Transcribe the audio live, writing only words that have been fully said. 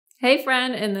Hey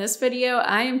friend, in this video,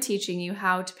 I am teaching you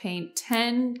how to paint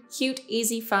 10 cute,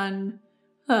 easy, fun,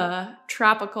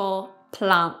 tropical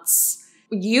plants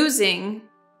using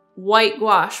white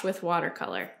gouache with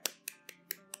watercolor.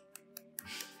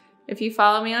 If you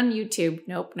follow me on YouTube,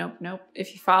 nope.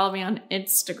 If you follow me on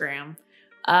Instagram,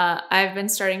 I've been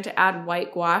starting to add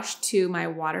white gouache to my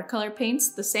watercolor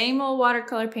paints, the same old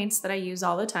watercolor paints that I use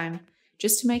all the time,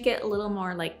 just to make it a little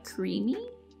more like creamy.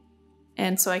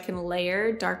 And so I can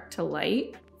layer dark to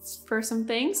light for some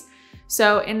things.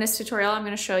 So in this tutorial, I'm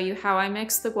going to show you how I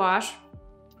mix the gouache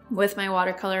with my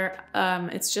watercolor.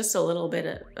 It's just a little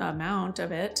bit amount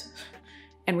of it.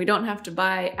 And we don't have to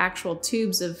buy actual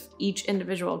tubes of each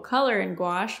individual color in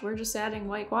gouache. We're just adding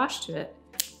white gouache to it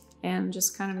and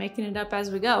just kind of making it up as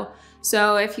we go.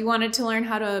 So if you wanted to learn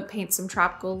how to paint some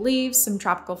tropical leaves, some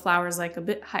tropical flowers like a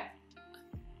bit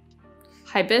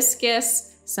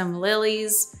hibiscus, some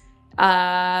lilies,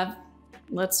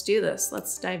 let's do this.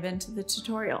 Let's dive into the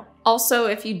tutorial. Also,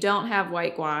 if you don't have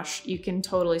white gouache, you can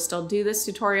totally still do this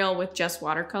tutorial with just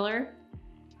watercolor.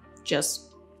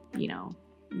 Just, you know,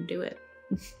 do it.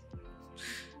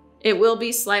 It will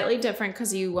be slightly different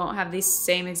because you won't have these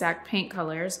same exact paint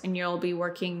colors and you'll be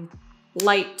working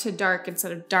light to dark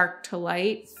instead of dark to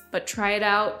light, but try it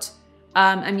out.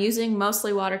 I'm using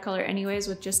mostly watercolor anyways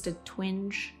with just a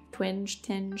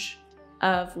tinge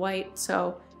of white.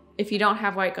 So if you don't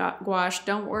have white gouache,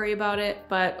 don't worry about it,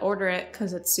 but order it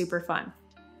because it's super fun.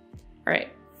 All right,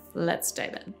 let's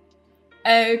dive in.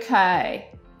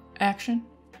 Okay, action.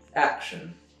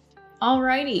 Action.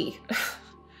 Alrighty.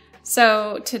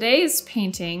 So today's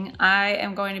painting, I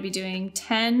am going to be doing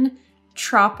 10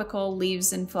 tropical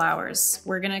leaves and flowers.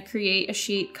 We're gonna create a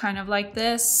sheet kind of like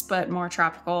this, but more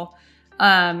tropical.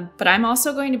 But I'm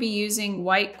also going to be using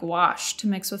white gouache to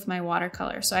mix with my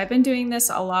watercolor. So I've been doing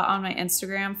this a lot on my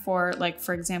Instagram for, like,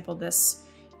 for example, this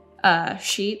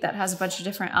sheet that has a bunch of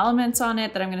different elements on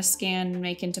it that I'm gonna scan and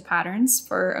make into patterns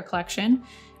for a collection.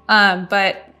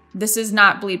 But this is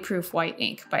not bleed-proof white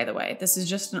ink, by the way. This is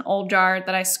just an old jar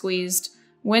that I squeezed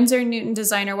Winsor & Newton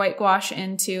designer white gouache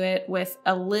into it with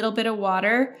a little bit of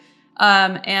water.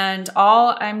 And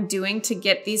all I'm doing to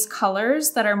get these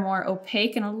colors that are more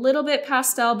opaque and a little bit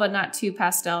pastel, but not too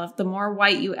pastel. The more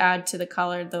white you add to the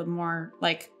color, the more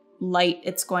like light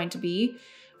it's going to be.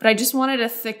 But I just wanted a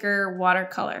thicker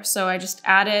watercolor. So I just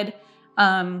added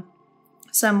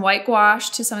some white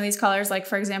gouache to some of these colors. Like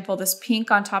for example, this pink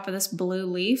on top of this blue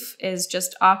leaf is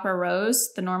just Opera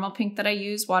Rose, the normal pink that I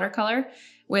use watercolor,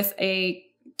 with a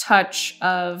touch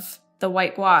of the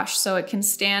white gouache, so it can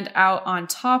stand out on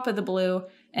top of the blue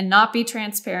and not be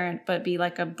transparent, but be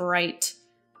like a bright,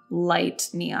 light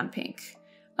neon pink.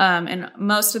 And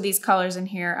most of these colors in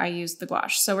here, I use the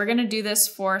gouache. So we're gonna do this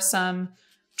for some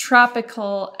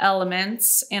tropical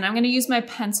elements, and I'm gonna use my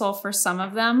pencil for some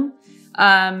of them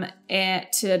and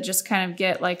to just kind of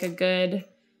get like a good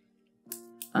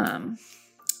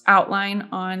outline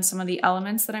on some of the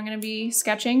elements that I'm gonna be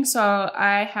sketching. So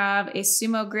I have a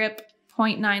Sumo Grip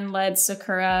 0.9 lead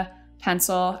Sakura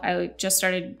pencil. I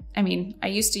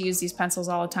used to use these pencils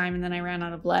all the time and then I ran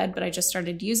out of lead, but I just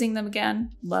started using them again.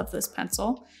 Love this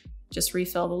pencil. Just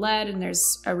refill the lead and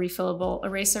there's a refillable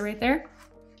eraser right there.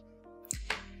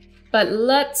 But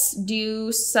let's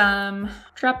do some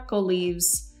tropical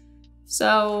leaves.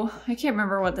 So I can't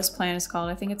remember what this plant is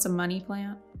called. I think it's a money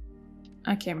plant.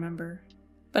 I can't remember,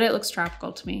 but it looks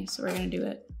tropical to me, so we're gonna do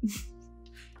it.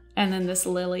 And then this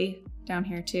lily down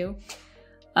here too.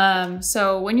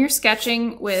 So when you're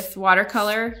sketching with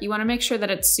watercolor, you wanna make sure that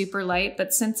it's super light,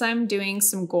 but since I'm doing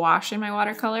some gouache in my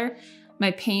watercolor,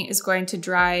 my paint is going to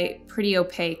dry pretty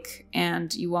opaque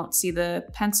and you won't see the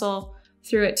pencil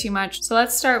through it too much. So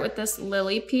let's start with this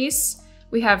lily piece.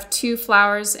 We have 2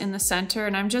 flowers in the center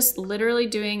and I'm just literally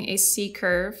doing a C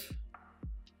curve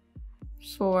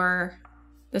for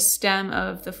the stem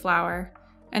of the flower.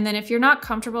 And then if you're not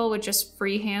comfortable with just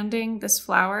freehanding this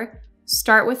flower,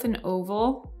 start with an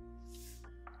oval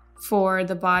for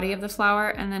the body of the flower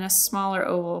and then a smaller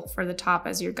oval for the top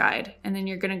as your guide. And then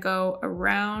you're gonna go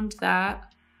around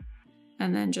that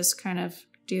and then just kind of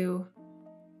do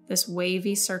this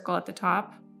wavy circle at the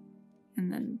top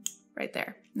and then right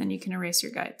there. And then you can erase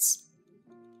your guides.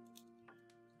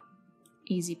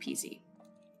 Easy peasy.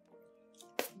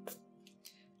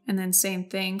 And then same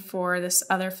thing for this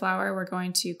other flower. We're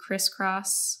going to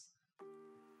crisscross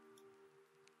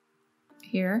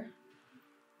here.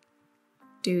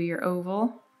 Do your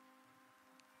oval.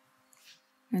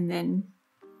 And then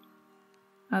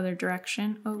other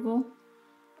direction, oval.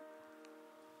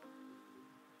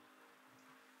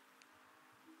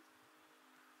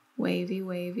 Wavy,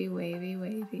 wavy, wavy,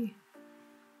 wavy.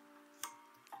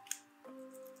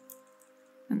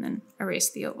 and then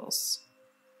erase the ovals.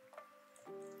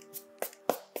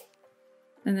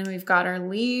 And then we've got our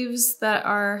leaves that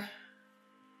are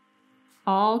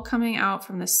all coming out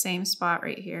from the same spot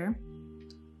right here.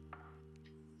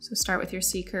 So start with your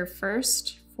C curve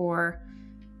first for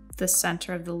the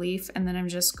center of the leaf, and then I'm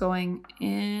just going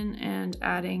in and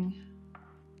adding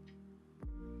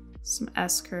some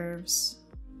S curves.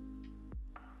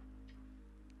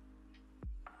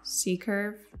 C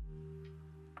curve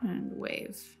and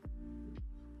wave.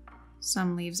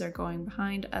 Some leaves are going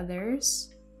behind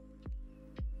others.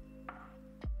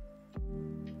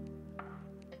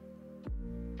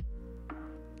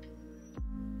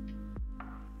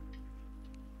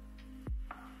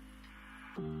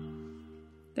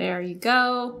 There you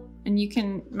go. And you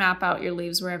can map out your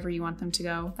leaves wherever you want them to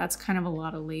go. That's kind of a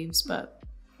lot of leaves, but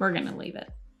we're gonna leave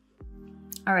it.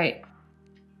 All right,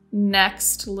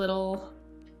 next little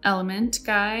element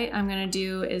guy I'm gonna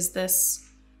do is this.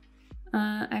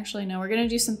 Actually, no, we're gonna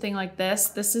do something like this.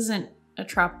 This isn't a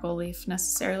tropical leaf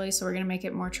necessarily, so we're gonna make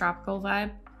it more tropical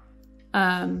vibe.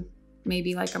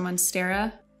 Maybe like a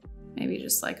monstera, maybe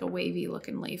just like a wavy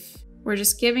looking leaf. We're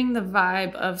just giving the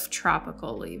vibe of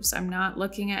tropical leaves. I'm not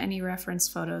looking at any reference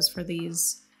photos for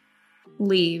these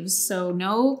leaves, so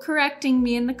no correcting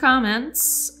me in the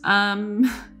comments,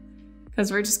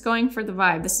 because we're just going for the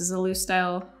vibe. This is a loose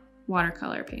style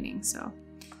watercolor painting, so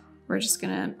we're just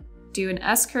gonna do an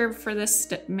S curve for this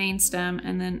main stem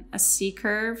and then a C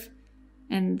curve,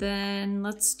 and then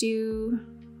let's do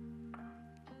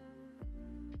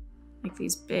like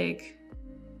these bigger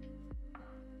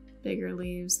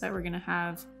leaves that we're gonna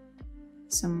have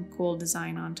some cool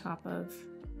design on top of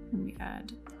when we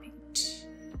add the paint.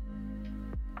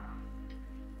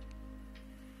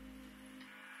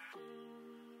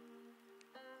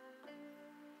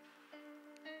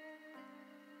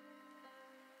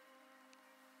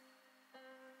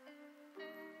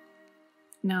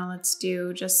 Now let's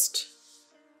do just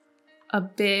a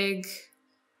big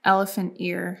elephant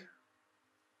ear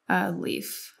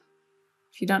leaf.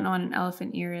 If you don't know what an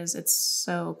elephant ear is, it's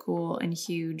so cool and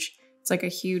huge. It's like a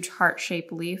huge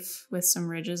heart-shaped leaf with some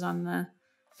ridges on the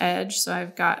edge. So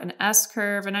I've got an S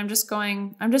curve, and I'm just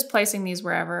placing these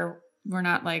wherever. We're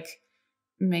not like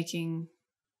making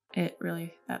it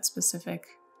really that specific.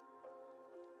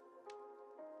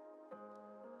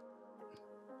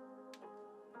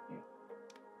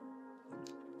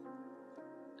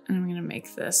 And I'm gonna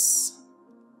make this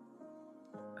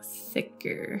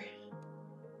thicker.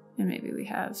 And maybe we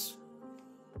have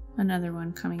another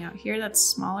one coming out here that's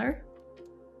smaller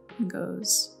and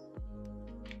goes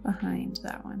behind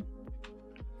that one,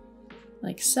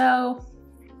 like so.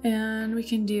 And we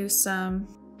can do some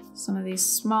of these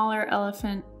smaller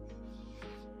elephant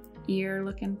ear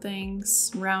looking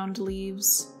things, round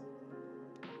leaves.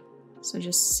 So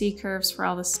just C curves for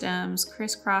all the stems,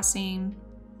 crisscrossing,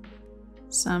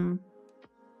 some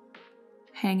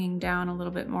hanging down a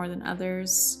little bit more than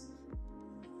others.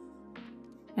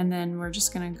 And then we're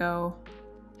just gonna go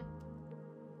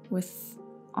with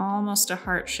almost a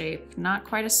heart shape, not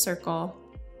quite a circle,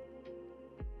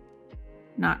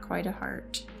 not quite a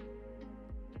heart.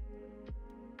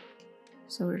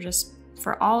 So we're just,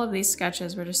 for all of these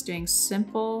sketches, we're just doing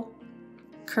simple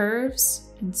curves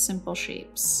and simple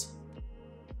shapes.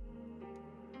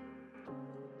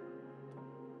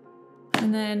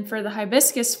 And then for the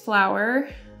hibiscus flower,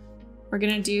 we're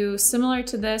gonna do similar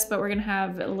to this, but we're gonna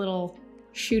have a little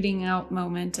shooting out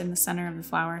moment in the center of the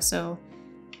flower. So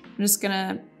I'm just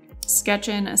gonna sketch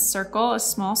in a circle, a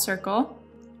small circle.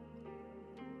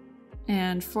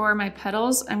 And for my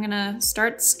petals, I'm gonna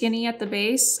start skinny at the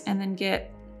base and then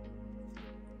get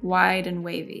wide and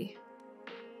wavy.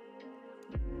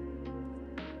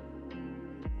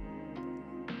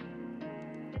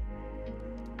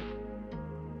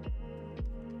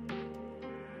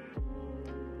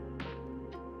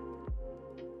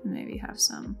 Maybe have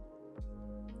some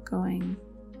going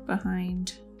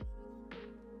behind,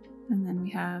 and then we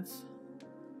have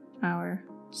our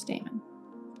stamen.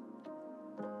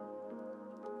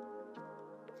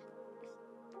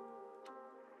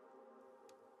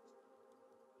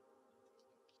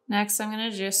 Next, I'm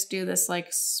gonna just do this like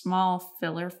small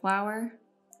filler flower.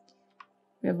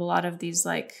 We have a lot of these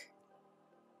like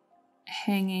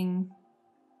hanging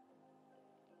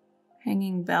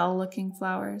bell looking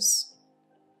flowers.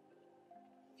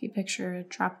 If you picture a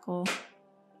tropical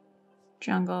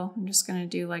jungle, I'm just gonna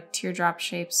do like teardrop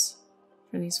shapes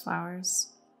for these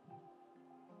flowers.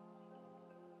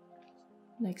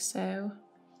 Like so.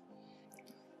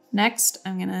 Next,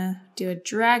 I'm gonna do a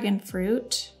dragon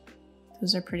fruit.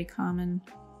 Those are pretty common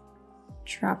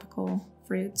tropical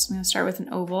fruits. I'm gonna start with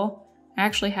an oval. I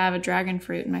actually have a dragon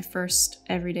fruit in my first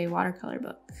everyday watercolor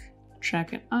book.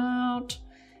 Check it out.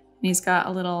 And he's got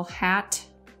a little hat.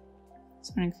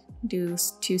 So I'm gonna do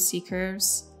 2 C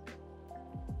curves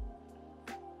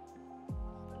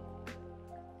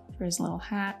for his little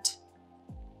hat.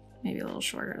 Maybe a little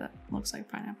shorter, that looks like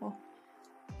pineapple.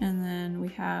 And then we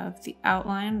have the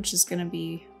outline, which is gonna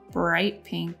be bright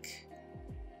pink.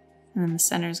 And then the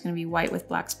center is gonna be white with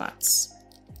black spots.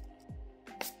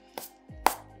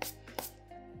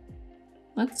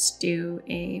 Let's do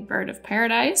a bird of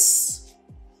paradise.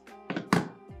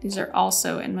 These are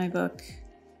also in my book,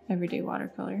 Everyday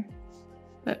Watercolor.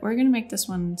 But we're gonna make this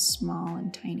one small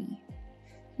and tiny.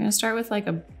 I'm gonna start with like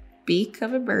a beak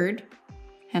of a bird,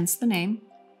 hence the name,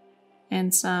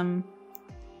 and some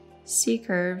C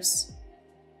curves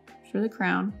for the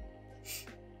crown.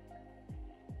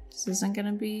 This isn't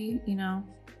gonna be, you know,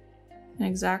 an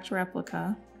exact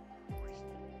replica.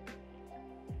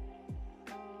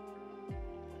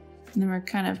 And then we're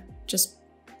kind of just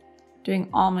doing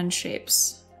almond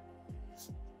shapes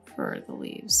for the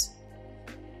leaves.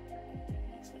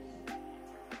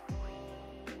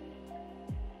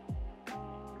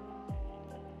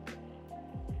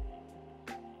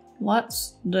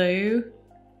 Let's do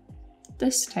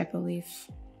this type of leaf.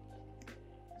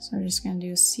 So we're just gonna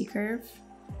do a C curve.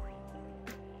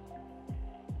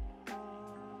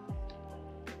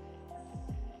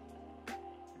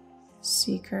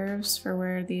 C curves for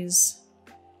where these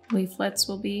leaflets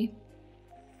will be.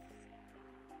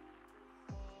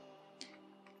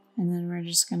 And then we're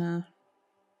just gonna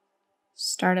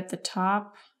start at the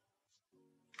top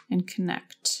and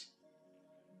connect.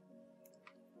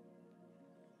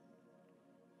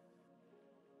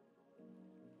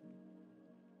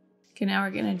 Okay, now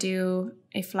we're gonna do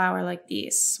a flower like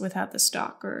these without the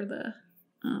stalk or the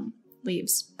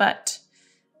leaves, but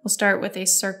we'll start with a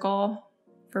circle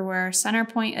for where our center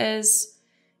point is.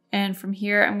 And from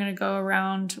here, I'm gonna go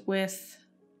around with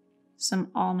some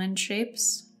almond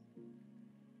shapes,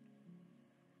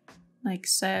 like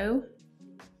so.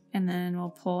 And then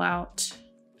we'll pull out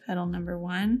petal number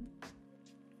 1.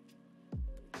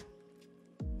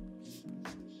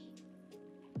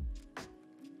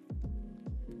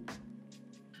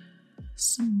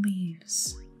 Some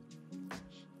leaves.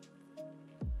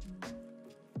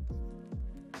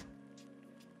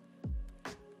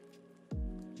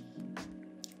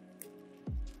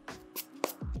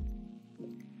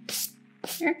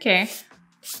 Okay,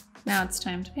 now it's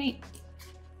time to paint.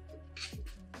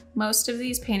 Most of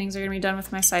these paintings are gonna be done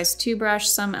with my size 2 brush.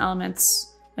 Some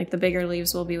elements, like the bigger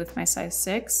leaves, will be with my size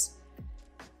 6.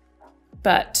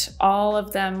 But all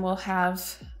of them will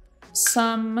have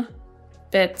some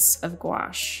bits of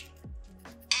gouache.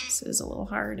 This is a little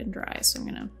hard and dry, so I'm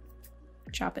gonna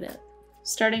chop it up.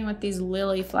 Starting with these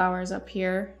lily flowers up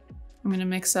here, I'm gonna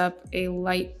mix up a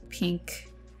light pink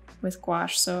with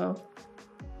gouache. So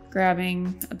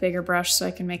grabbing a bigger brush so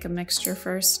I can make a mixture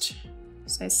first,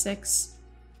 size 6,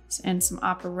 and some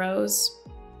opera rose.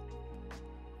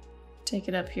 Take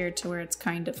it up here to where it's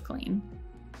kind of clean.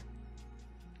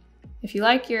 If you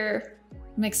like your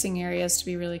mixing areas to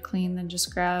be really clean, then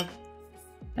just grab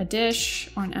a dish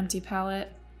or an empty palette.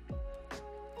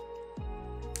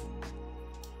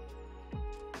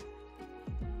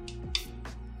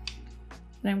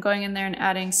 Then I'm going in there and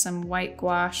adding some white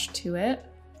gouache to it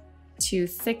to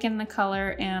thicken the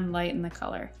color and lighten the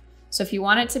color. So if you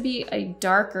want it to be a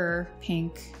darker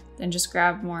pink, then just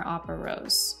grab more opera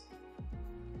rose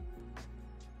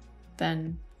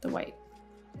than the white.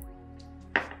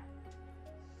 Okay,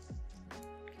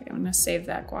 I'm gonna save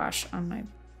that gouache on my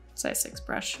size 6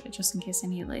 brush just in case I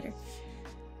need it later.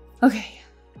 Okay,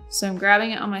 so I'm grabbing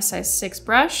it on my size 6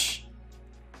 brush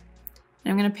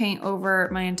and I'm gonna paint over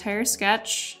my entire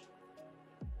sketch.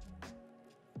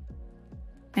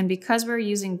 And because we're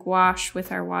using gouache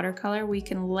with our watercolor, we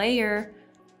can layer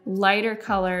lighter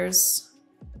colors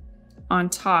on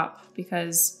top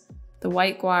because the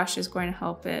white gouache is going to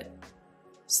help it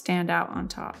stand out on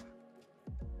top.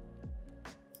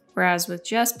 Whereas with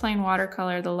just plain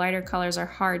watercolor, the lighter colors are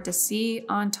hard to see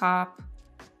on top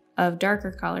of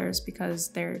darker colors because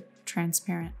they're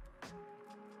transparent.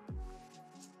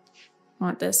 I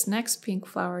want this next pink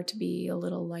flower to be a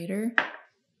little lighter.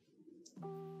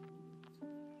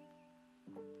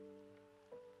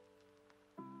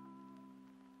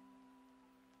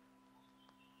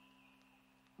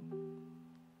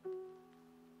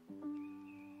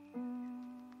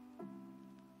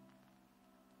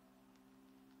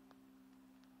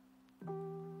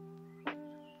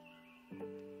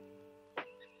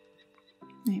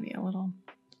 Maybe a little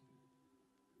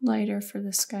lighter for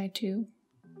the sky too.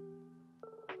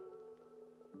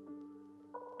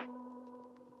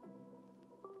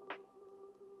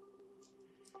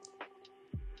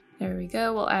 There we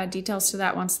go. We'll add details to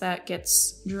that once that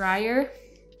gets drier.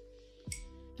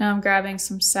 Now I'm grabbing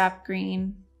some sap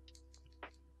green,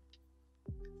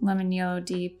 lemon yellow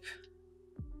deep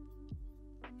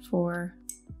for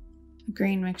a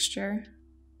green mixture,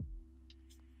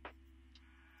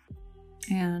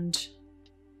 and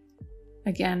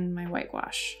again my white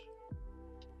gouache.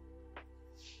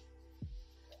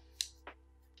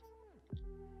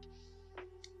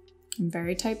 I'm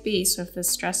very type B, so if this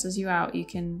stresses you out, you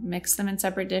can mix them in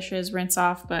separate dishes, rinse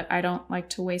off, but I don't like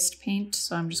to waste paint,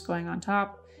 so I'm just going on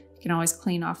top. You can always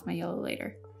clean off my yellow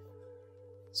later.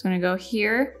 So I'm gonna go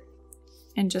here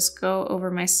and just go over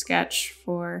my sketch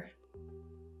for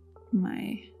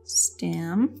my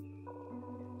stem.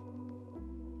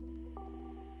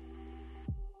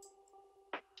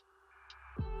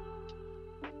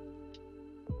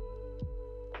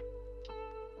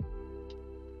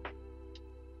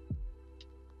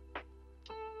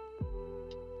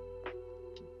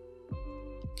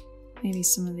 Maybe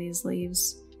some of these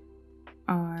leaves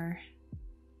are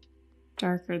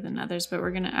darker than others, but we're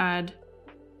gonna add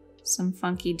some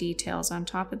funky details on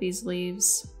top of these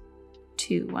leaves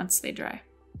too once they dry.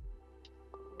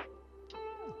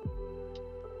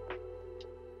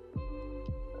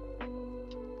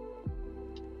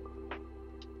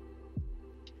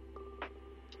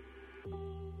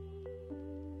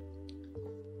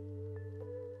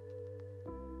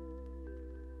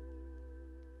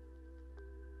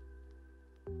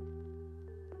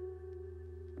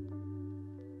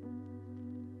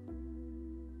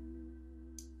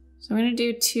 So I'm going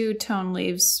to do 2-tone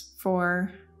leaves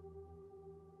for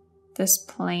this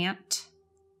plant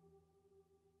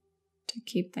to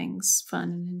keep things fun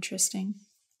and interesting.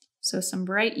 So some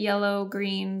bright yellow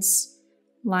greens,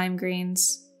 lime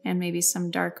greens, and maybe some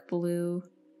dark blue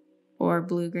or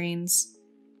blue greens.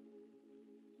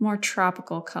 More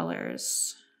tropical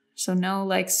colors. So no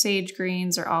like sage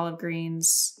greens or olive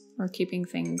greens. We're keeping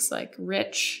things like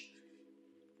rich,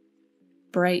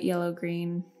 bright yellow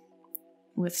green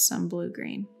with some blue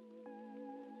green.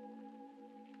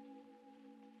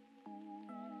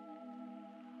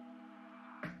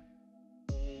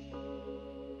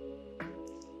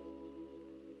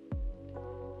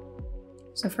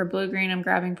 So for blue green, I'm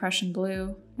grabbing Prussian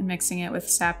blue and mixing it with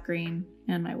sap green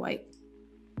and my white.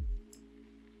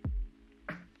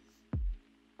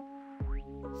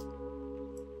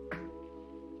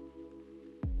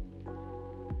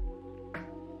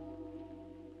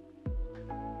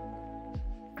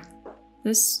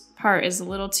 This part is a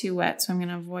little too wet, so I'm going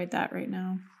to avoid that right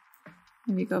now.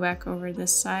 Maybe go back over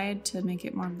this side to make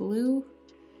it more blue.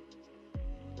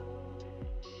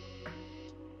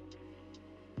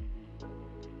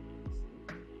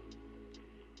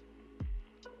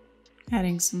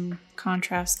 Adding some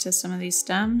contrast to some of these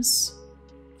stems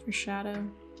for shadow.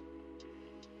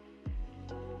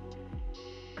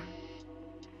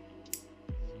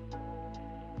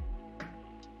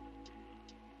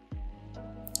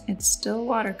 It's still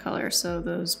watercolor, so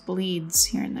those bleeds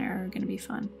here and there are going to be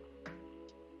fun.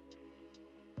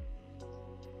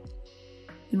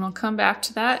 And we'll come back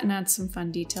to that and add some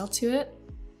fun detail to it.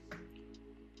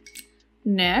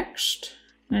 Next,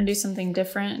 I'm going to do something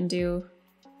different and do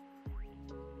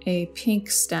a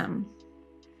pink stem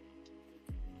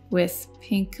with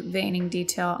pink veining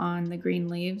detail on the green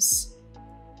leaves.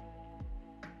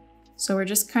 So we're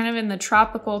just kind of in the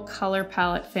tropical color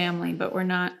palette family, but we're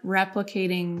not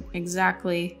replicating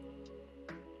exactly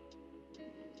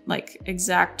like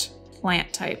exact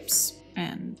plant types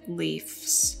and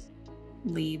leaves.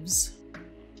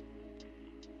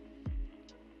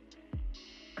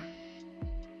 I'm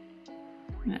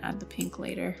gonna add the pink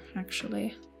later,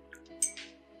 actually.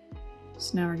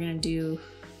 So now we're gonna do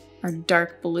our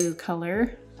dark blue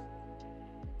color,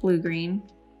 blue-green,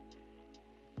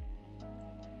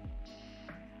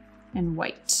 and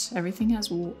white. Everything has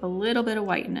a little bit of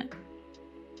white in it.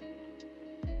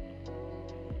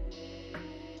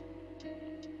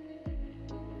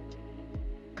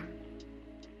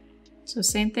 So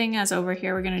same thing as over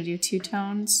here, we're gonna do 2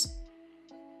 tones,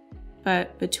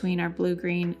 but between our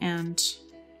blue-green and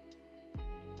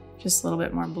just a little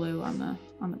bit more blue on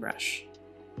the brush.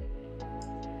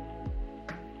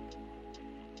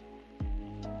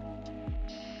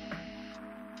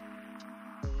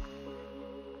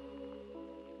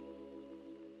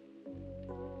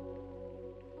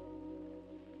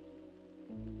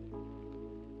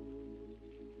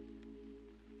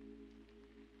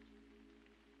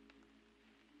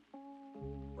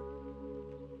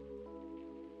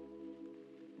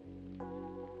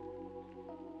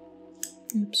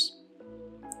 Oops.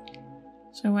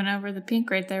 So I went over the pink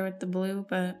right there with the blue,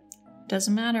 but it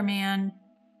doesn't matter, man.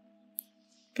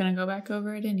 Gonna go back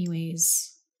over it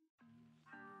anyways.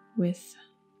 With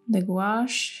the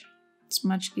gouache, it's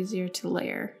much easier to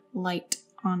layer light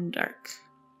on dark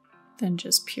than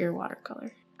just pure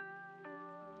watercolor.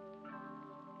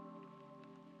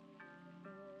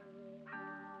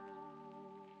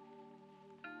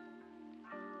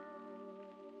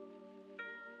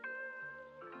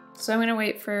 So I'm gonna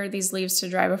wait for these leaves to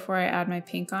dry before I add my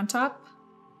pink on top.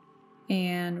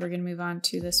 And we're gonna move on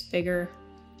to this bigger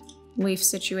leaf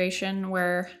situation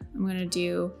where I'm gonna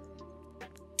do,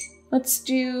 let's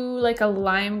do like a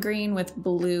lime green with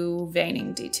blue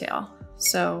veining detail.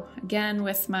 So again,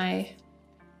 with my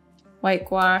white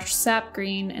gouache, sap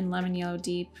green, and lemon yellow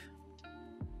deep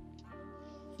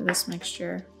for this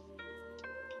mixture.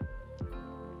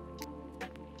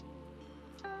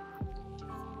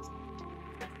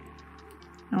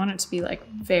 I want it to be like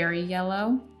very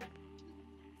yellow,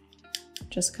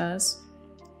 just cause.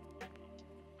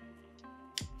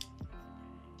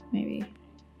 Maybe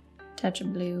touch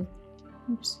of blue.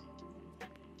 Oops.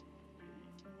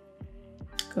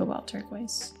 Cobalt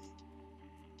turquoise.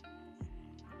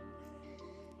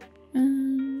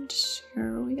 And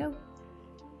here we go.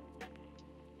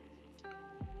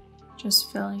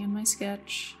 Just filling in my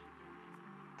sketch.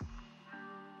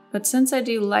 But since I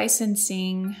do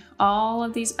licensing, all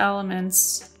of these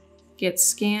elements get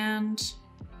scanned.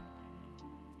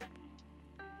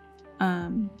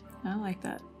 I like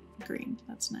that green,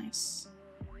 that's nice.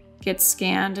 Get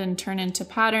scanned and turn into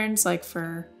patterns like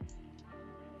for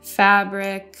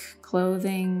fabric,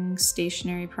 clothing,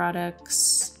 stationery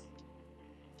products.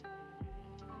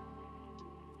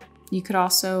 You could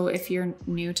also, if you're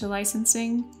new to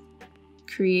licensing,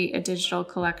 create a digital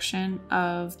collection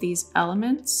of these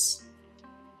elements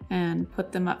and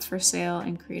put them up for sale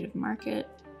in Creative Market.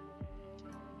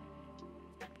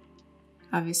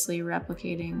 Obviously,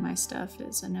 replicating my stuff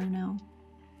is a no-no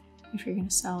if you're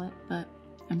gonna sell it, but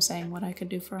I'm saying what I could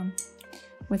do for them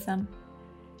with them.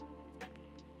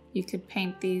 You could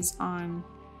paint these on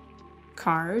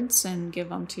cards and give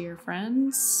them to your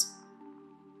friends.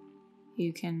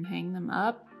 You can hang them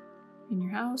up in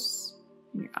your house,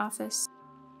 in your office.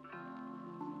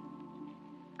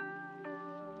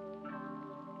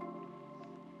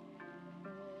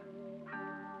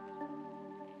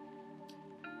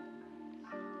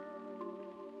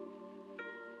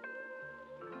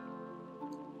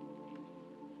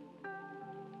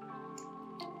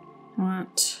 I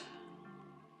want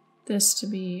this to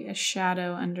be a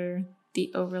shadow under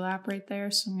the overlap right there,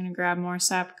 so I'm going to grab more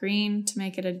sap green to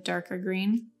make it a darker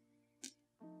green.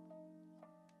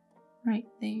 Right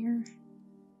there.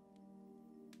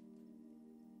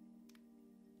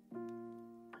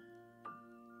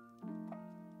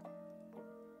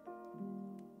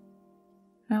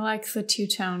 I like the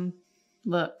two-tone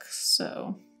look,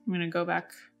 so I'm going to go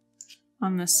back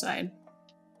on this side,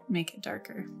 make it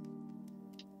darker.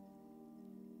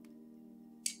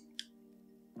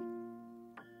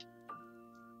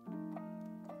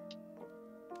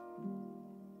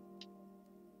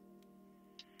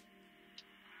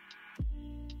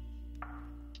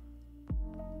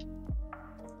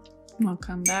 I'll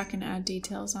come back and add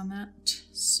details on that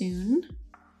soon.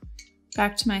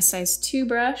 Back to my size 2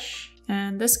 brush,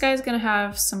 and this guy's gonna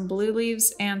have some blue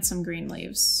leaves and some green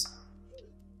leaves.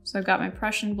 So I've got my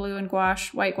Prussian blue and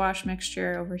gouache, white gouache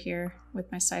mixture over here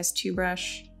with my size 2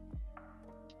 brush.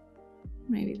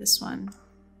 Maybe this one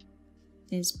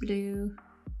is blue.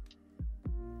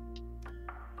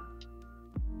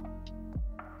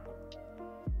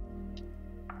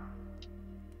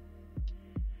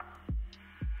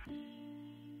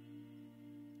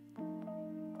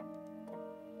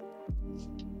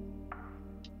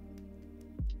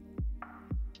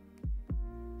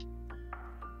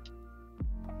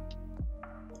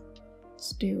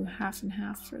 Let's do half and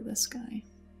half for this guy.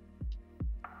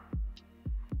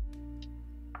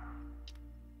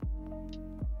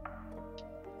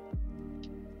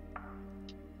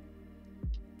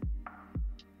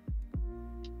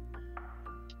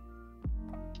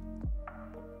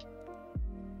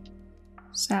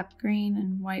 Sap green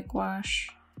and white gouache.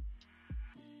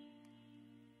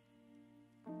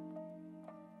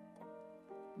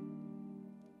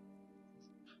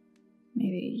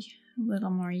 Maybe a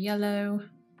little more yellow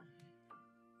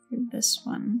for this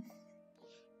one.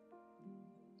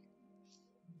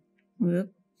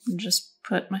 Whoop, just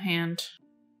put my hand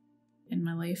in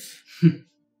my leaf.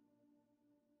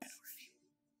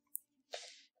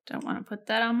 Don't want to put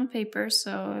that on my paper,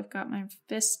 so I've got my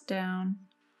fist down.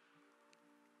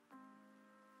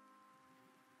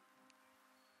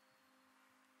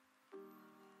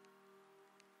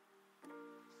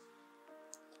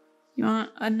 You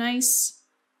want a nice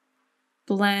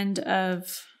blend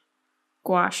of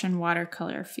gouache and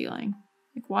watercolor feeling.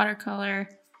 Like watercolor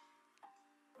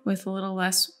with a little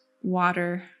less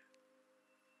water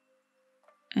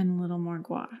and a little more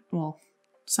gouache. Well,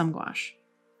 some gouache.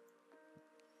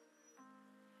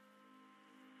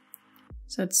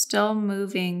 So it's still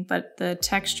moving, but the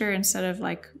texture, instead of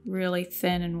like really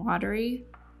thin and watery,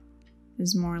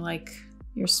 is more like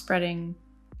you're spreading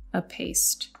a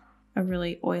paste, a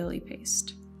really oily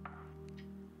paste.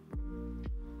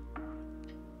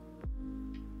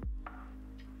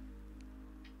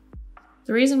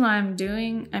 The reason why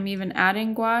I'm even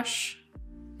adding gouache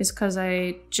is because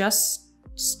I just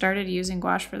started using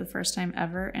gouache for the first time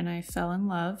ever and I fell in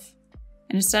love.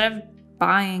 And instead of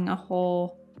buying a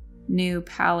whole new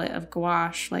palette of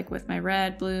gouache, like with my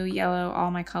red, blue, yellow,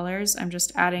 all my colors, I'm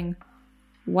just adding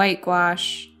white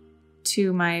gouache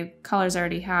to my colors I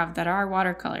already have that are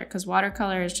watercolor, because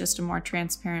watercolor is just a more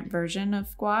transparent version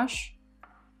of gouache.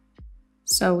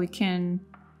 So we can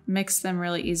mix them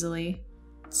really easily.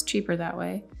 It's cheaper that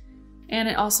way. And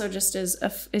it also just is,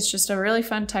 it's just a really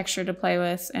fun texture to play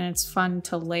with, and it's fun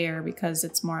to layer because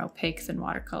it's more opaque than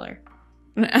watercolor.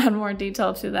 I'm gonna add more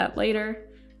detail to that later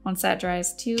once that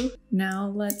dries too.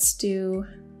 Now let's do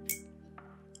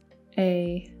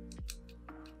a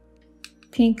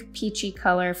pink peachy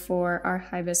color for our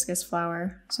hibiscus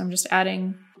flower. So I'm just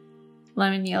adding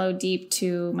lemon yellow deep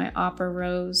to my opera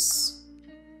rose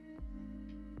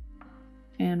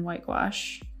and white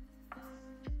gouache.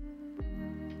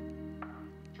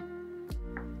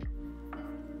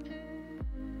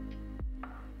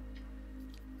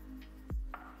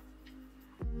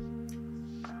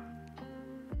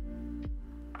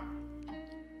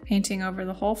 Painting over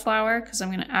the whole flower because I'm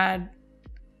going to add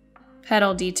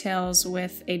petal details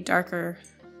with a darker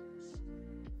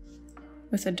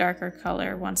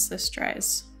color once this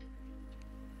dries.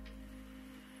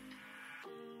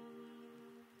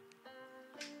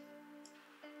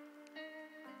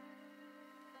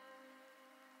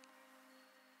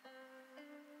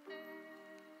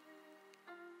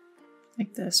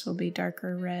 Like this will be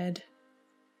darker red,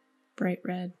 bright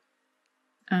red.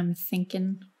 I'm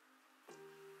thinking.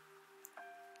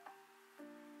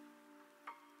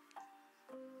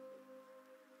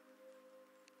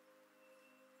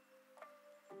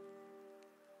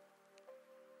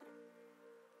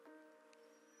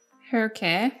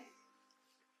 Okay,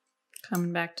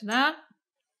 coming back to that.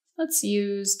 Let's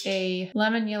use a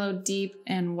lemon yellow deep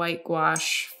and white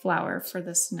gouache flower for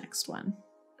this next one.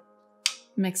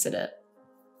 Mix it up.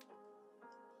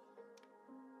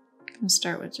 I'm gonna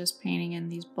start with just painting in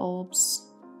these bulbs.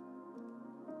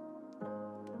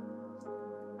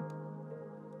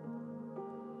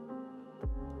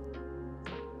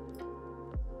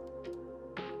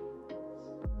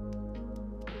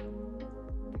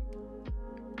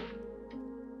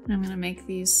 I'm going to make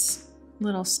these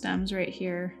little stems right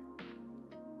here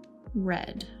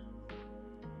red.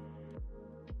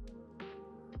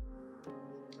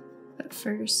 But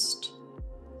first,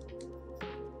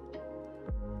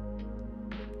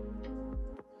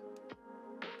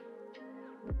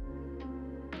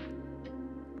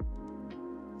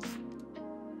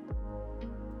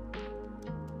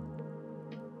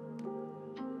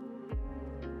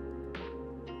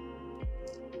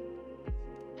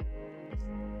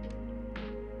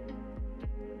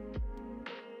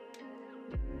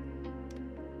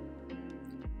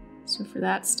 so for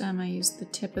that stem, I used the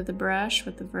tip of the brush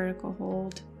with the vertical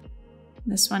hold.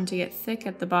 This one, to get thick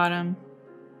at the bottom,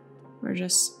 we're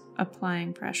just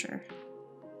applying pressure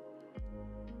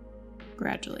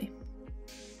gradually.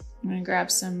 I'm gonna grab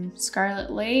some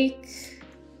Scarlet Lake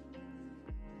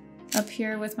up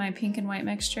here with my pink and white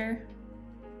mixture.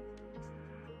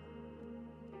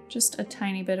 Just a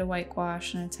tiny bit of white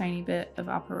gouache and a tiny bit of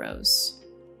opera rose.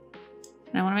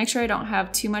 And I wanna make sure I don't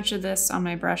have too much of this on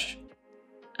my brush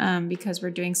because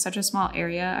we're doing such a small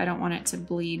area. I don't want it to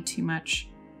bleed too much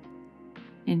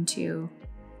into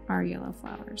our yellow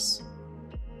flowers.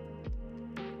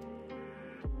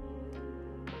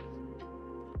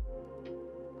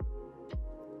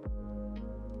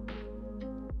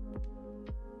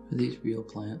 Are these real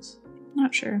plants?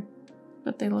 Not sure,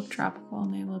 but they look tropical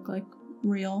and they look like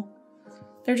real.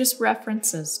 They're just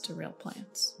references to real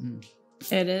plants. Mm.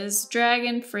 It is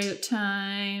dragon fruit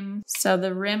time. So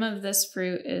the rim of this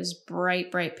fruit is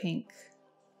bright, bright pink.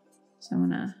 So I'm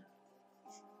gonna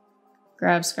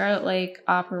grab Scarlet Lake,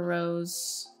 Opera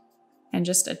Rose, and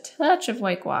just a touch of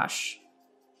white gouache.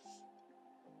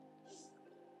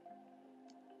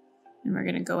 And we're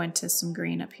gonna go into some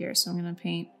green up here. So I'm gonna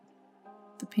paint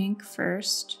the pink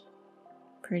first.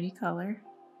 Pretty color.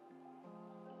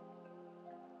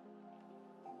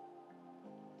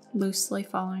 loosely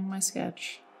following my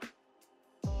sketch.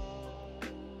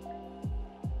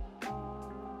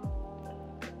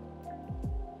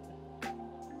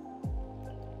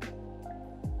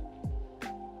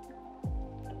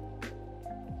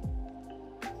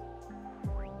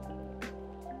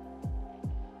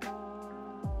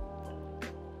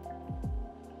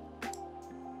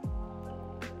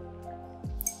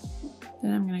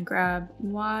 Then I'm gonna grab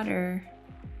water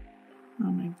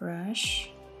on my brush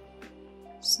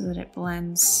so that it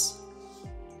blends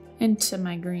into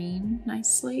my green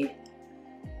nicely.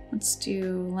 Let's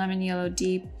do lemon yellow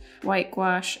deep, white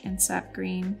gouache, and sap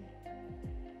green.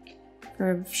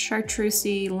 For a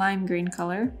chartreusey lime green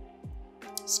color,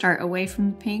 start away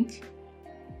from the pink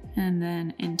and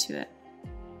then into it.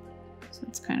 So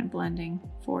it's kind of blending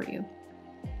for you.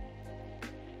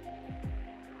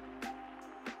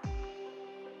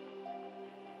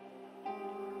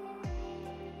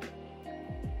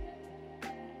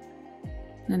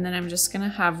 And then I'm just gonna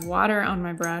have water on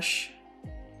my brush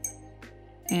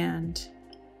and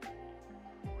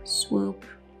swoop,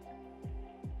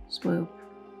 swoop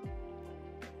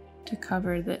to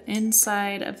cover the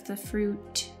inside of the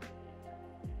fruit.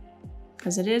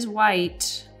 Because it is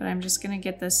white, but I'm just gonna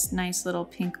get this nice little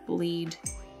pink bleed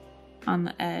on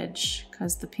the edge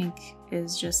because the pink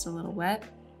is just a little wet.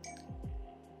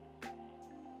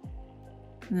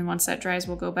 And then once that dries,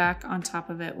 we'll go back on top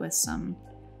of it with some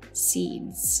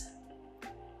seeds.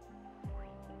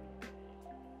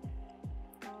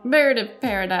 Bird of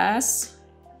paradise.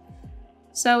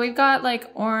 So we've got like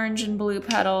orange and blue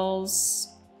petals,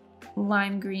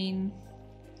 lime green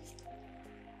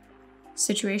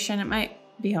situation. It might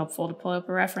be helpful to pull up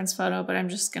a reference photo, but I'm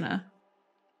just gonna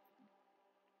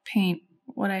paint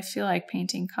what I feel like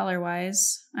painting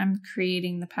color-wise. I'm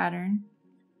creating the pattern.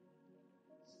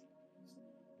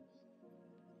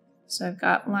 So I've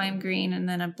got lime green and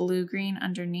then a blue green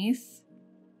underneath.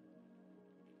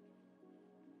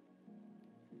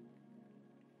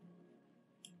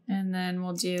 And then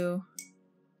we'll do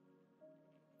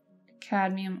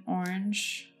cadmium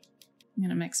orange. I'm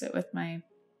gonna mix it with my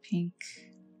pink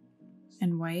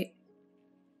and white.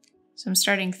 So I'm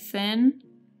starting thin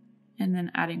and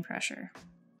then adding pressure.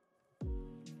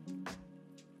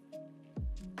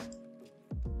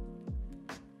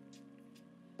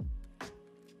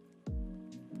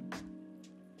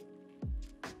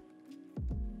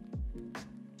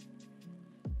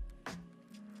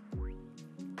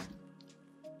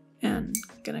 And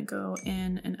gonna go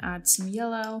in and add some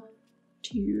yellow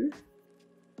to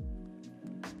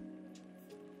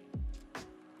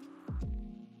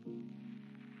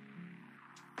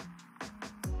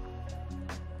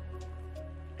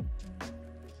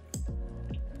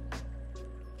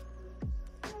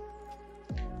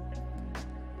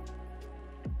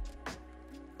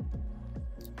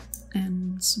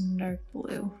and some dark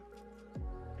blue.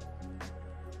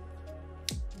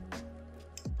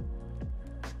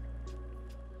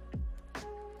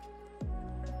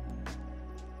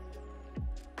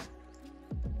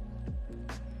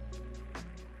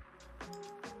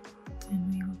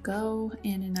 And we will go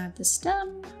in and add the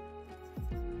stem.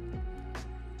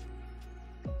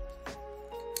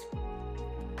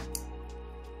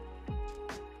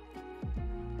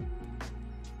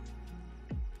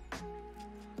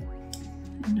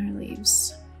 And our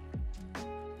leaves.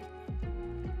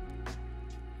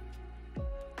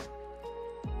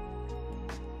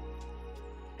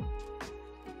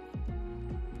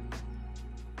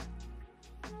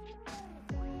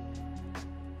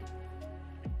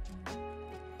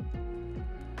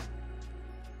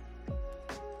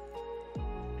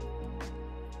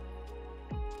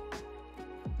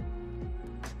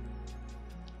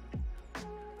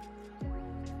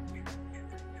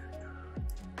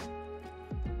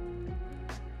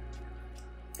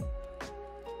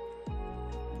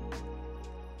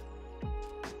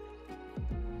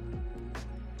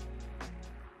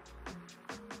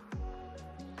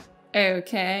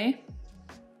 Okay.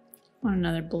 Want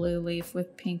another blue leaf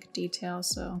with pink detail,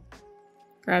 so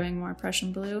grabbing more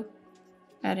Prussian blue,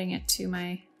 adding it to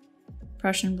my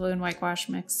Prussian blue and white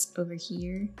gouache mix over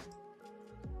here.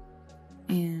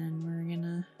 And we're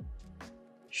gonna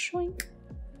shoink.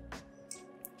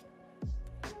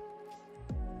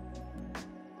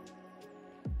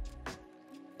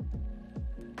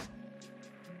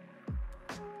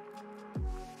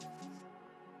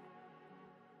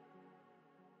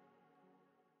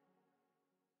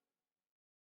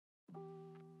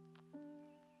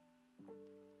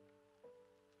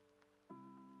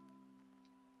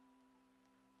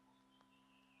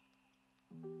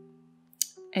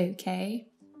 Okay,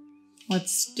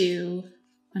 let's do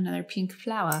another pink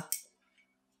flower.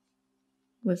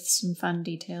 with some fun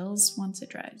details once it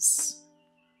dries.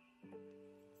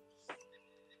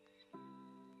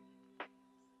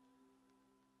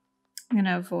 I'm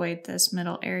gonna avoid this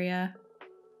middle area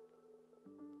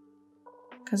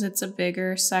because it's a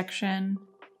bigger section,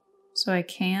 so I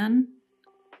can.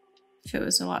 If it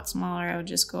was a lot smaller, I would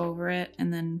just go over it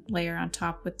and then layer on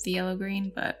top with the yellow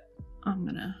green, but I'm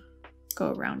gonna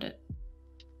go around it.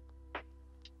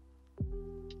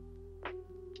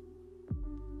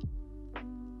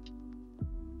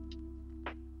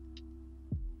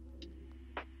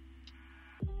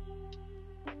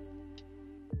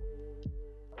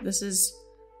 This is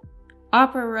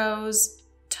Opera Rose,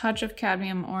 touch of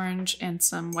cadmium orange, and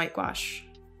some white gouache.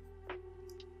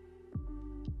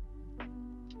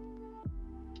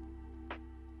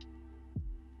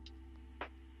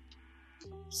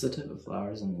 What's the type of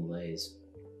flowers on the lays?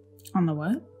 On the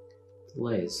what?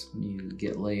 Lays, when you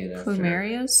get laid after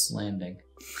Plumerias? landing.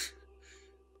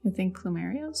 You think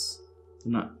plumerias?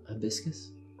 They're not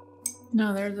hibiscus?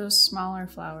 No, they're those smaller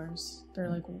flowers. They're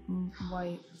like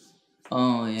white.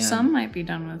 Oh, yeah. Some might be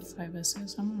done with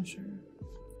hibiscus, I'm not sure.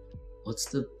 What's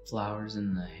the flowers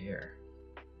in the hair?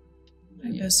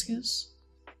 Hibiscus?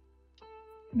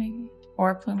 Maybe.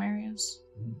 Or plumerias.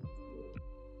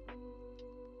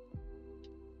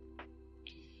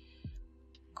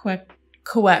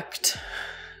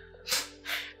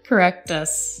 Correct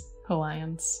us,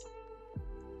 Hawaiians.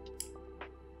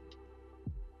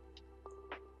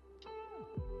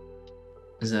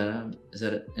 Is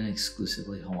that an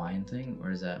exclusively Hawaiian thing, or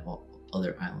is that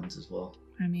other islands as well?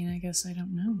 I mean, I guess I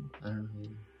don't know. I don't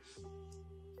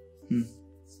know.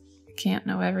 I can't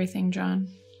know everything, John.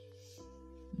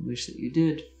 I wish that you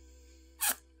did.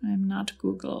 I'm not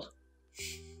Google.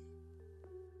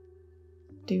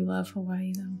 Do love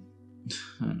Hawaii, though.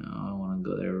 I know, I want to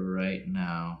go there right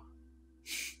now.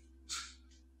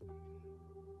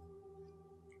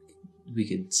 We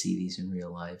could see these in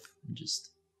real life and just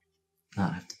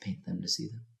not have to paint them to see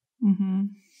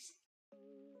them.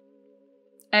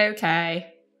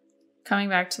 Okay. Coming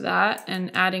back to that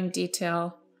and adding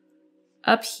detail.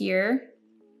 Up here,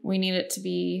 we need it to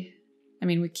be, I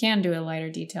mean, we can do a lighter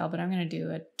detail, but I'm going to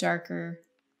do a darker,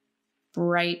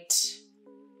 bright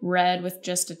red with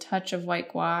just a touch of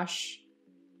white gouache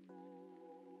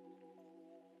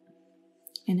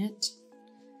in it.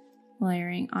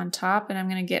 Layering on top, and I'm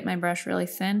going to get my brush really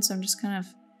thin, so I'm just kind of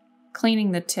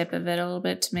cleaning the tip of it a little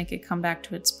bit to make it come back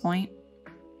to its point.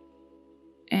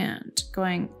 And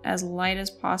going as light as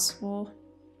possible.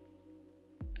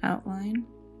 Outline.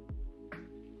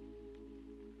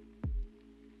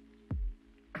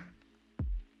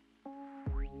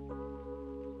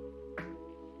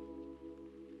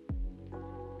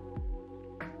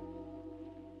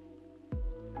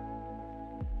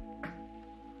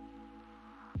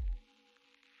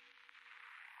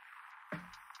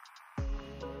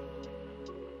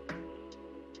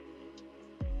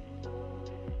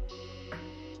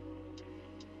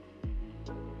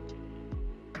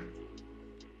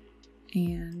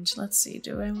 And let's see,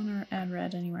 do I want to add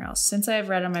red anywhere else? Since I have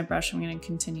red on my brush, I'm going to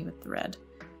continue with the red.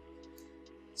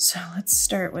 So let's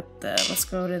start with let's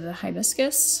go to the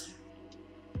hibiscus.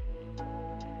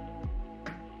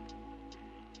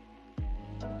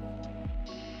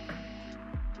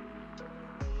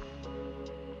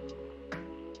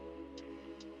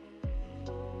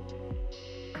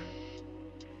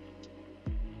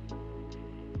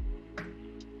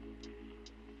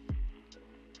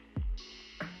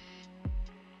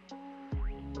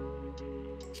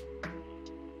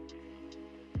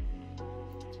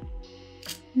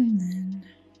 And then,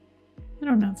 I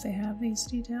don't know if they have these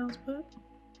details, but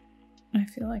I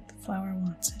feel like the flower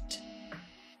wants it.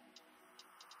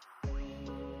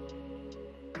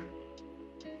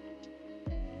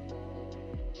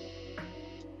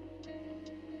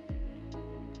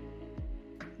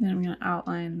 Then I'm going to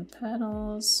outline the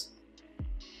petals.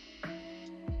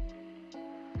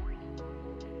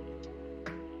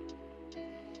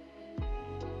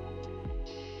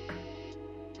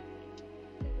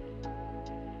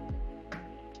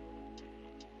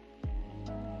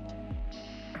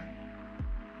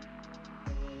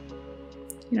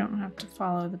 You don't have to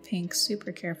follow the pink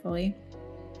super carefully.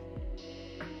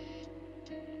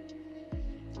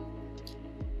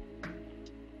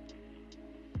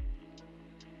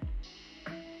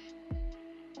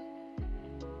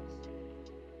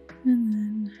 And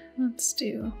then let's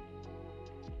do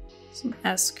some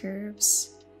S curves.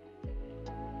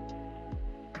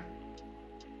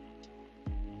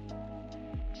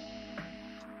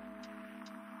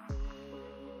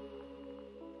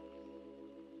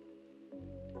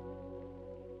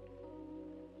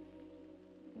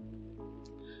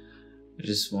 I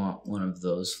just want one of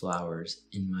those flowers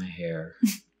in my hair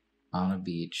on a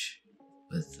beach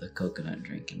with a coconut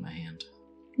drink in my hand.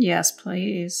 Yes,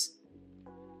 please.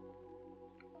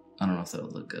 I don't know if that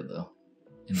would look good though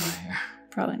in my hair.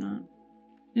 Probably not.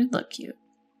 It'd look cute.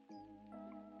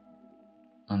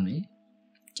 On me?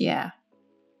 Yeah.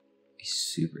 Be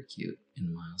super cute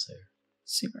in Miles' hair.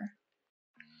 Super.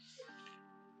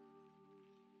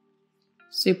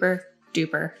 Super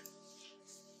duper.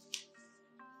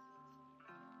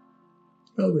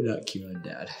 Probably not cute on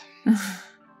Dad.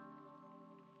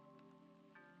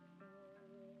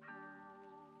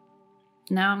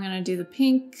 Now I'm going to do the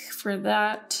pink for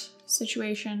that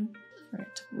situation. For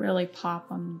it to really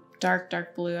pop on dark,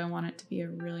 dark blue, I want it to be a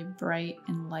really bright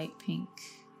and light pink.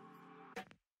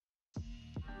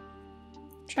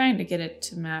 Trying to get it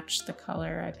to match the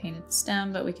color I painted the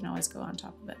stem, but we can always go on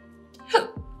top of it.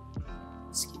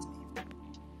 Excuse me.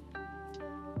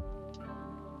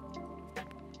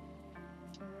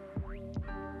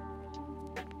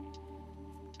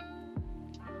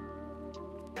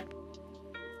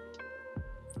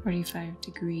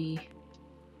 .45-degree,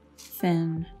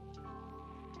 thin,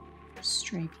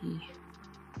 stripy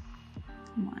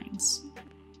lines.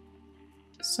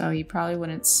 So you probably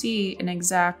wouldn't see an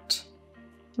exact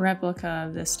replica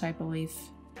of this type of leaf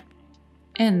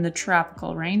in the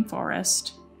tropical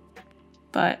rainforest,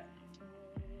 but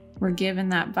we're given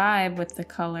that vibe with the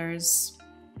colors,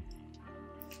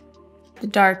 the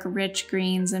dark rich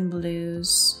greens and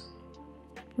blues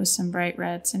with some bright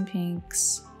reds and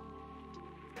pinks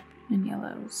and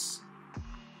yellows.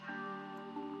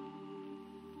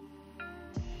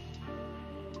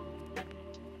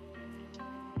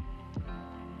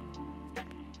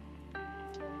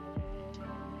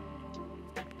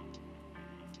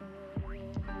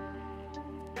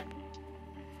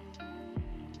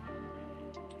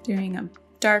 Doing a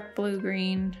dark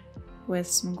blue-green with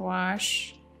some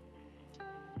gouache.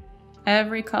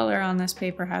 Every color on this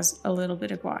paper has a little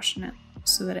bit of gouache in it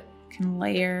so that it can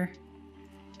layer.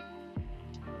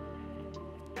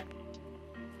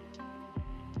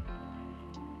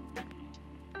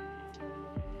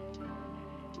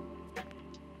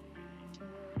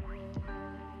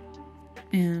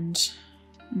 And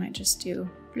I might just do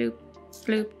bloop,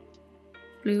 bloop,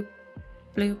 bloop,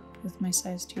 bloop with my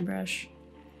size 2 brush.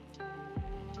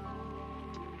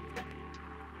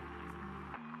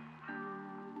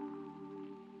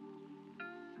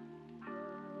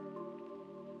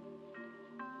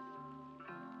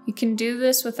 You can do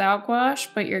this without gouache,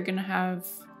 but you're gonna have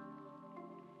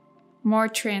more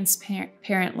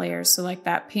transparent layers. So like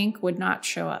that pink would not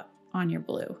show up on your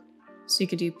blue. So you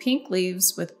could do pink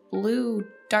leaves with blue,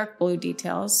 dark blue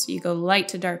details. You go light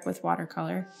to dark with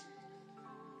watercolor.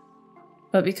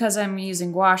 But because I'm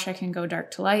using gouache, I can go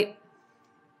dark to light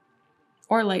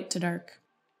or light to dark.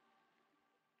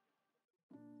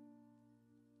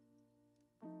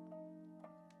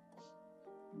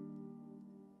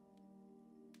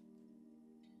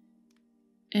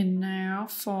 And now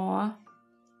for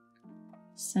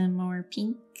some more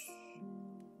pink.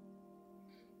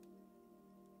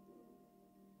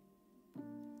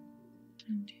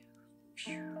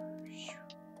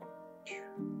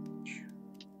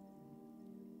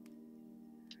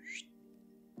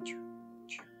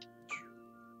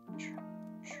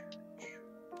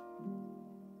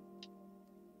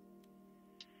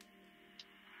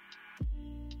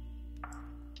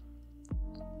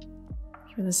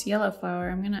 For this yellow flower,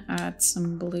 I'm going to add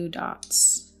some blue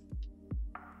dots.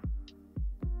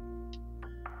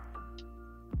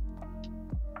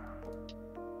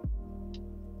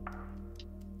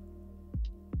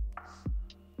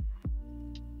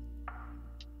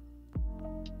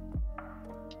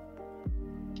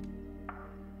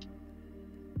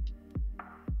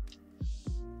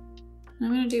 I'm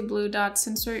going to do blue dots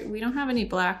since we don't have any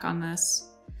black on this.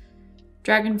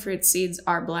 Dragon fruit seeds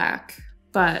are black,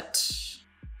 but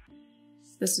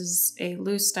this is a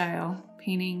loose style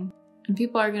painting, and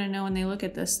people are going to know when they look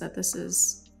at this that this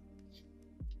is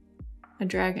a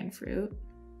dragon fruit,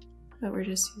 but we're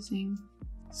just using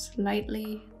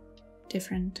slightly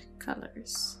different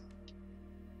colors.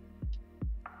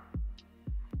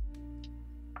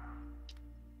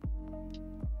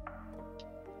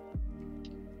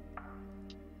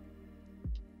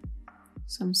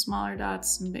 Some smaller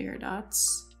dots, some bigger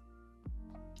dots.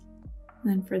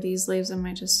 And then for these leaves, I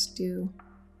might just do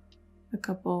a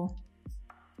couple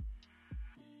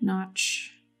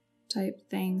notch type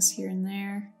things here and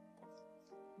there,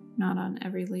 not on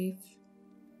every leaf.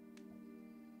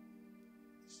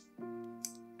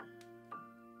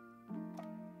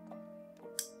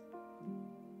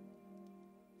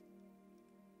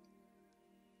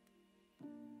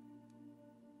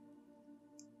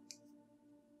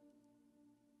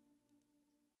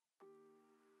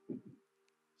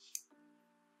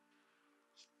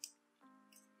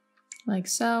 Like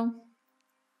so.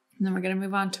 And then we're going to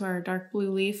move on to our dark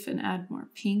blue leaf and add more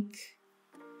pink.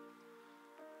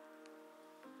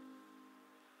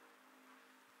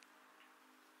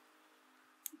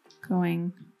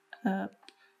 Going up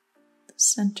the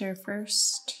center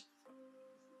first,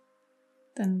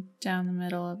 then down the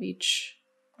middle of each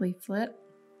leaflet.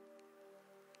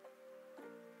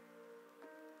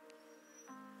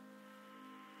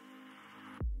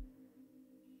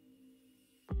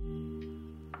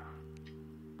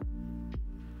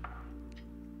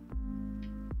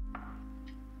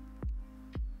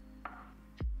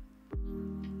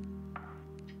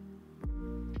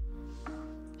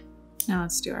 Now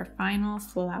let's do our final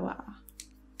flower.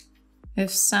 If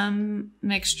some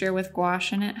mixture with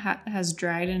gouache in it has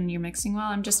dried and you're mixing well,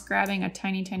 I'm just grabbing a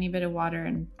tiny, tiny bit of water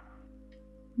and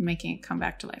making it come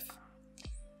back to life.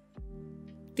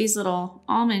 These little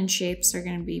almond shapes are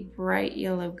going to be bright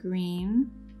yellow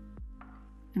green.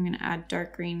 I'm going to add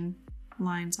dark green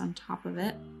lines on top of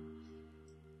it.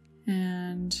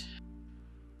 And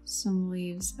some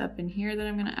leaves up in here that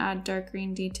I'm going to add dark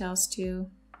green details to.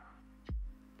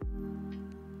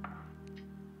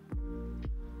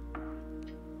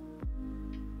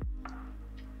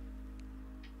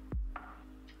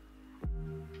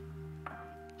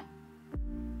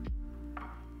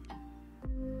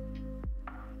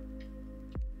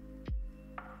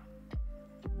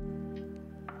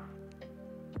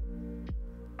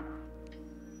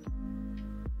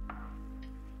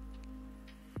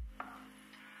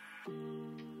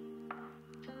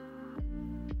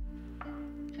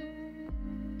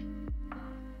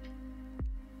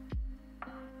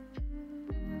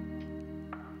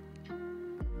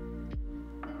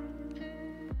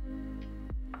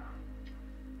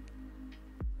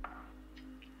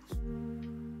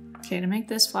 Okay, to make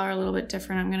this flower a little bit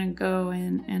different, I'm gonna go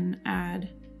in and add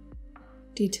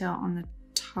detail on the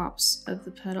tops of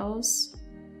the petals.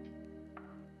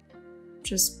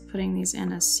 Just putting these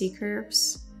in as C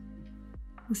curves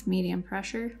with medium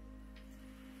pressure.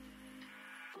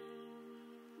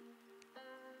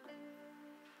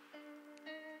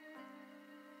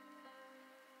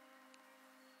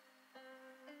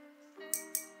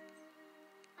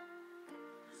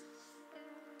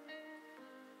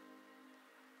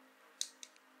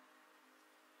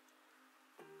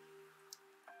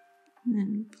 And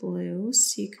then blue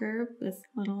C curve with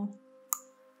little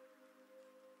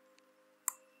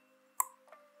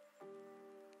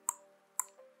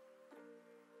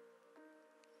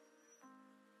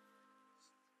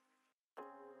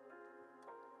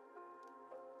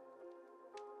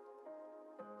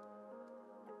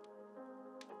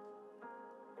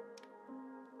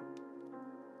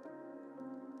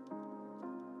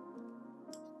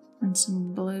and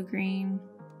some blue green.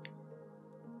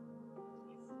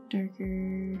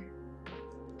 Darker.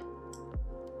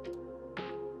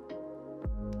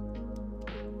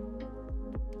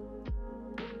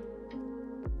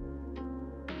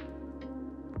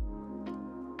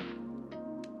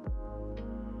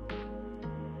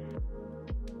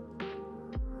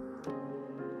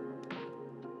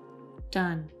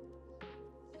 Done.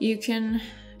 You can,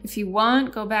 if you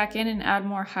want, go back in and add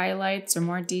more highlights or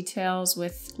more details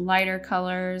with lighter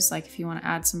colors, like if you want to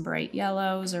add some bright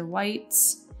yellows or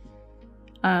whites.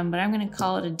 But I'm going to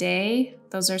call it a day.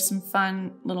 Those are some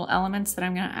fun little elements that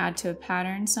I'm going to add to a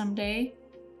pattern someday.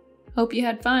 Hope you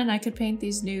had fun. I could paint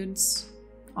these nudes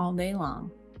all day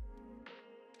long.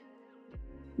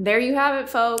 There you have it,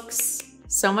 folks.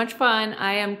 So much fun.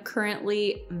 I am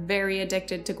currently very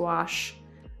addicted to gouache.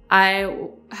 I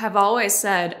have always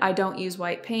said I don't use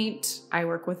white paint. I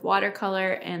work with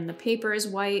watercolor and the paper is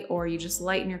white, or you just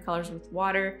lighten your colors with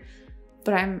water.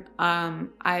 But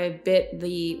I bit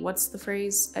the, what's the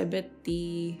phrase? I bit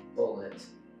the... Bullet.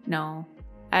 No.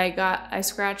 I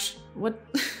scratched, what?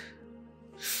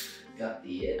 Got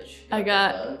the itch. I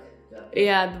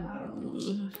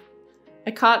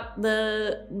caught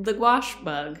the gouache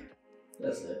bug.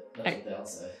 That's it. That's what they all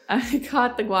say. I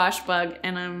caught the gouache bug,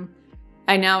 and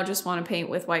I now just want to paint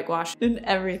with white gouache in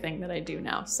everything that I do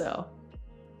now. So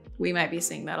we might be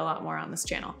seeing that a lot more on this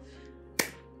channel.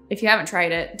 If you haven't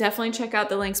tried it, definitely check out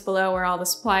the links below where all the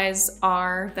supplies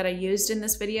are that I used in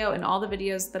this video and all the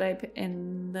videos that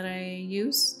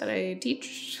I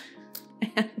teach.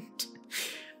 And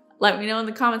let me know in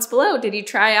the comments below, did you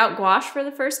try out gouache for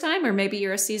the first time? Or maybe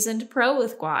you're a seasoned pro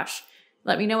with gouache.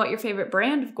 Let me know what your favorite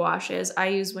brand of gouache is. I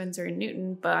use Winsor &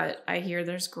 Newton, but I hear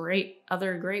there's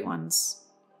other great ones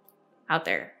out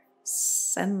there.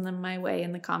 Send them my way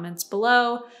in the comments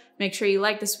below. Make sure you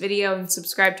like this video and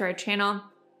subscribe to our channel.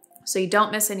 so you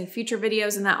don't miss any future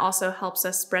videos, and that also helps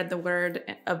us spread the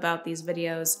word about these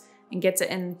videos and gets it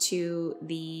into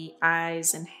the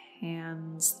eyes and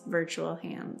hands, virtual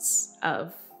hands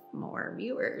of more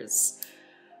viewers.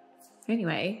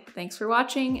 Anyway, thanks for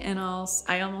watching, and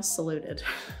I almost saluted.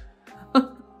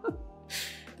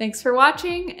 Thanks for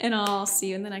watching, and I'll see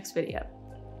you in the next video.